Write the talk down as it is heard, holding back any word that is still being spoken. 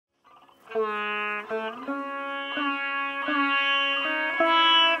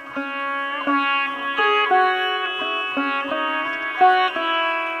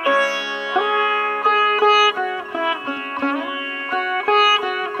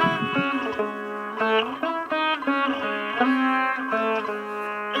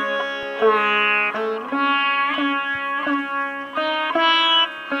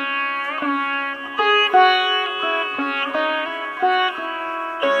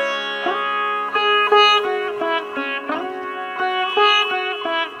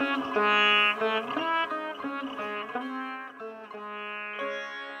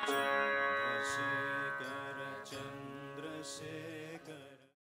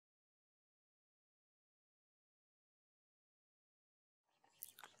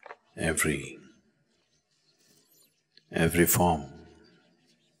Every form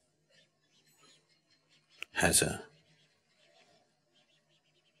has a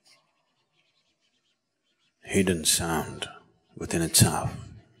hidden sound within itself.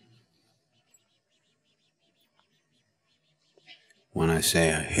 When I say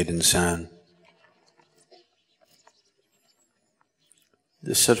a hidden sound,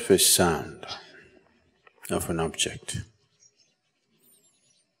 the surface sound of an object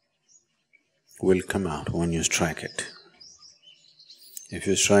will come out when you strike it. If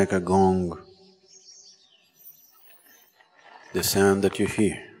you strike a gong, the sound that you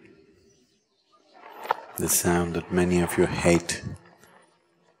hear, the sound that many of you hate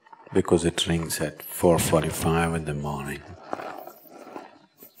because it rings at 4:45 in the morning,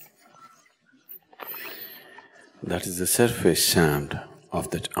 that is the surface sound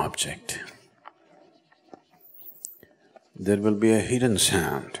of that object. There will be a hidden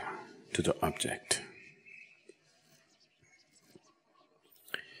sound to the object.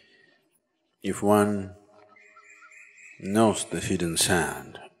 If one knows the hidden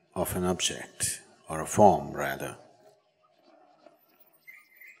sound of an object, or a form rather,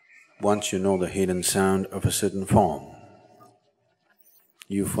 once you know the hidden sound of a certain form,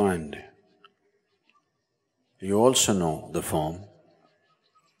 you find you also know the form,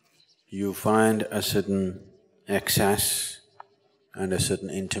 you find a certain access and a certain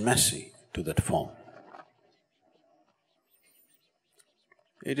intimacy to that form.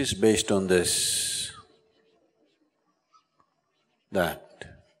 It is based on this that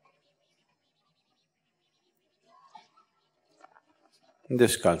in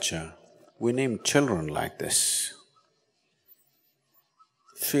this culture, we name children like this,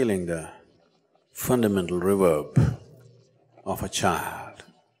 feeling the fundamental reverb of a child.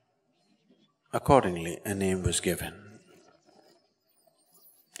 Accordingly, a name was given,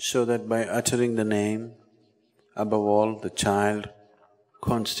 so that by uttering the name, above all the child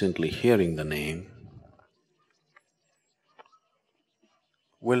constantly hearing the name,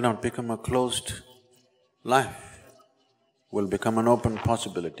 will not become a closed life, will become an open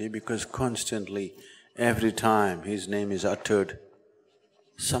possibility, because constantly, every time his name is uttered,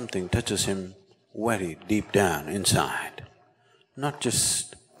 something touches him very deep down inside. Not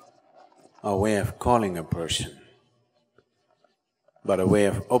just a way of calling a person, but a way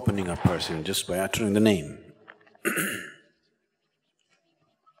of opening a person just by uttering the name.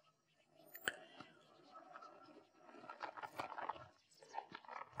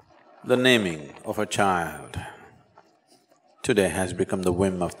 The naming of a child today has become the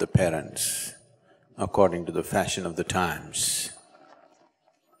whim of the parents, according to the fashion of the times.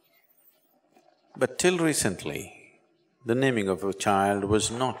 But till recently, the naming of a child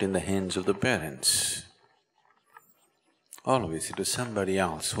was not in the hands of the parents. Always it was somebody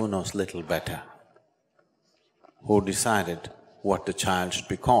else who knows little better, who decided what the child should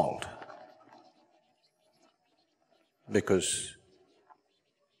be called. Because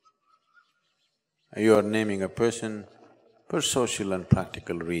you are naming a person for social and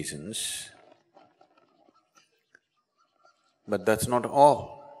practical reasons, but that's not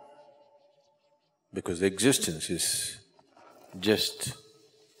all, because existence is just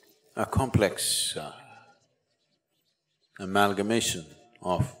a complex amalgamation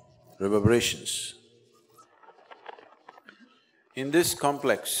of reverberations. In this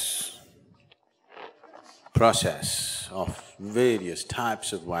complex process of various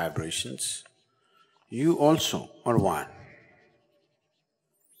types of vibrations, you also are one.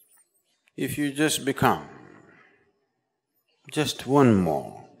 If you just become just one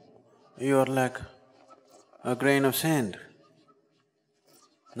more, you are like a grain of sand,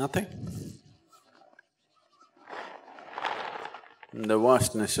 nothing. In the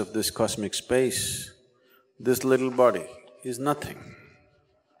vastness of this cosmic space, this little body is nothing.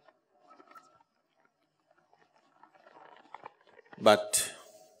 But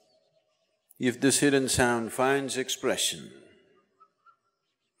If this hidden sound finds expression,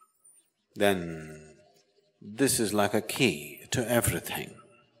 then this is like a key to everything.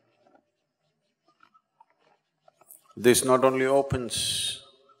 This not only opens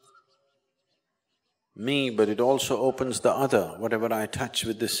me, but it also opens the other, whatever I touch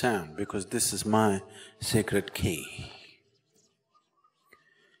with this sound, because this is my sacred key.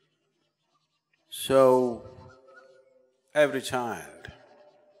 So, every child,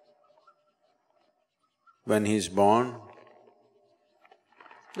 when he's born,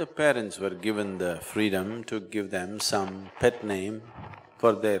 the parents were given the freedom to give them some pet name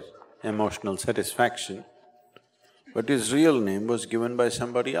for their emotional satisfaction, but his real name was given by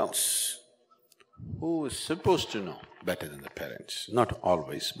somebody else who is supposed to know better than the parents. Not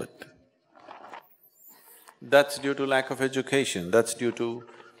always, but that's due to lack of education, that's due to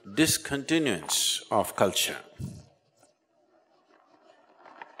discontinuance of culture.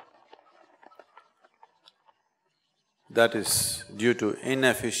 That is due to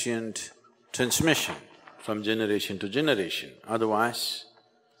inefficient transmission from generation to generation. Otherwise,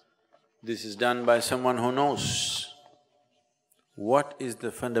 this is done by someone who knows what is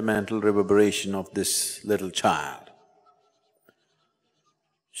the fundamental reverberation of this little child.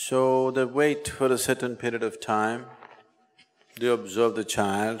 So they wait for a certain period of time, they observe the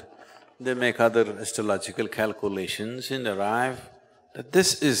child, they make other astrological calculations and arrive that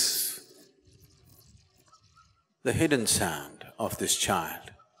this is the hidden sound of this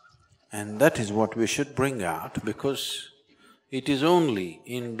child. And that is what we should bring out, because it is only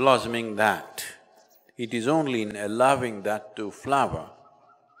in blossoming that, it is only in allowing that to flower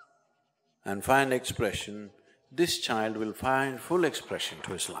and find expression, this child will find full expression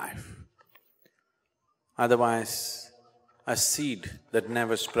to his life. Otherwise, a seed that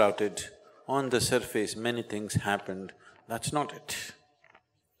never sprouted, on the surface many things happened, that's not it.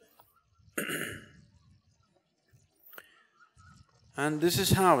 And this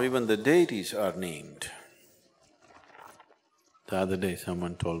is how even the deities are named. The other day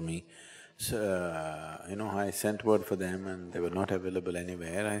someone told me, I sent word for them and they were not available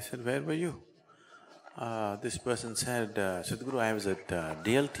anywhere. I said, where were you? This person said, Sadhguru, I was at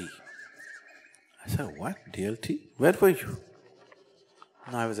DLT. I said, what? DLT? Where were you?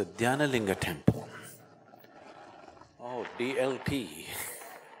 No, I was at Dhyanalinga temple. Oh, DLT.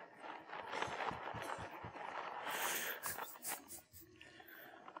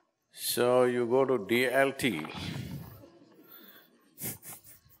 So you go to DLT,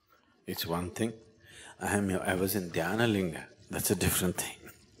 it's one thing. I was in Dhyanalinga, that's a different thing.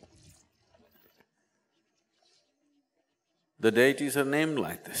 The deities are named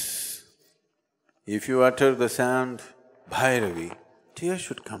like this. If you utter the sound Bhairavi, tears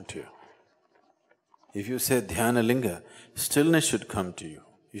should come to you. If you say Dhyanalinga, stillness should come to you.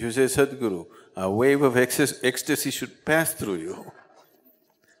 If you say Sadhguru, a wave of ecstasy should pass through you.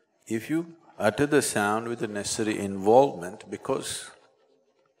 If you utter the sound with the necessary involvement, because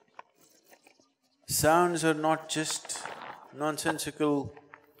sounds are not just nonsensical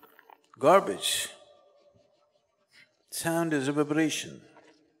garbage. Sound is reverberation.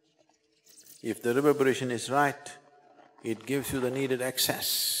 If the reverberation is right, it gives you the needed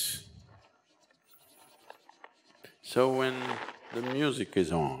access. So when the music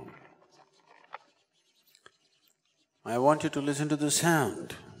is on, I want you to listen to the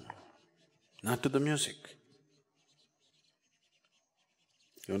sound, not to the music.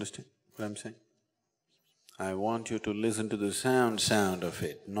 You understand what I'm saying? I want you to listen to the sound of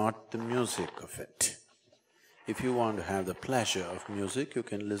it, not the music of it. If you want to have the pleasure of music, you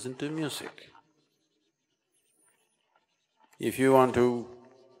can listen to music. If you want to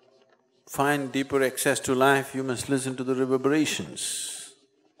find deeper access to life, you must listen to the reverberations,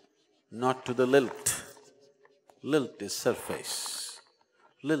 not to the lilt. Lilt is surface.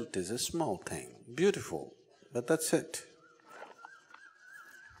 Lilt is a small thing, beautiful, but that's it.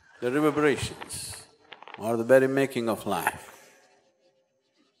 The reverberations are the very making of life.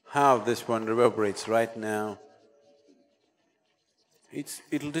 How this one reverberates right now,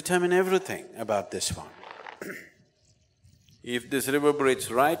 it'll determine everything about this one. If this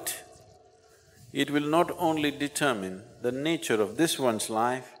reverberates right, it will not only determine the nature of this one's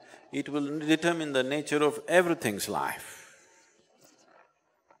life, it will determine the nature of everything's life.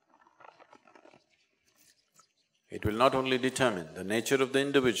 It will not only determine the nature of the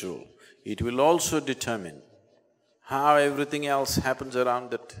individual, it will also determine how everything else happens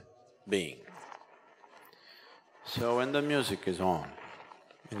around that being. So when the music is on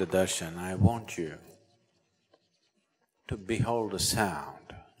in the darshan, I want you to behold the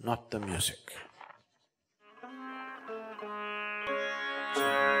sound, not the music.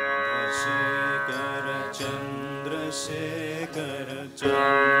 Chandrasekhar,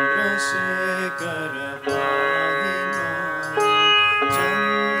 Chandrasekhar, pahi maam.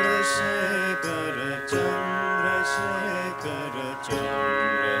 Chandrasekhar, Chandrasekhar,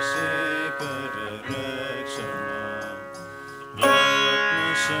 Chandrasekhar, raksha maam.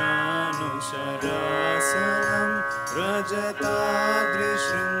 Ratnashanusarasanam,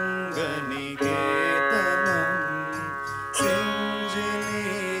 Rajatadrishringaniketanam,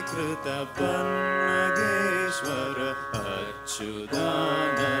 Sinjini-krita-pannageshwara,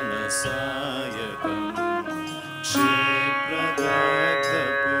 Achyutanana-sayakam,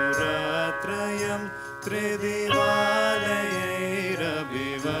 Kshetra-dagda-puratrayam,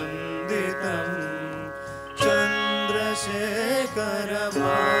 Tridivalayairavhivanditam,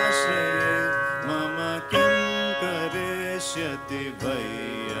 Chandrasekhara-mashreye, mama kim karishyati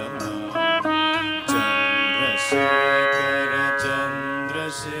vayyama. Chandrasekhara,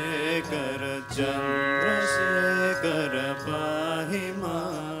 Chandrasekhara, Chandrasekhara, pahi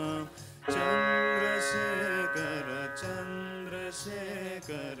maam. Chandrasekhara,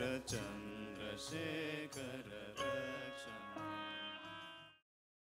 Chandrasekhara, Chandrasekhara.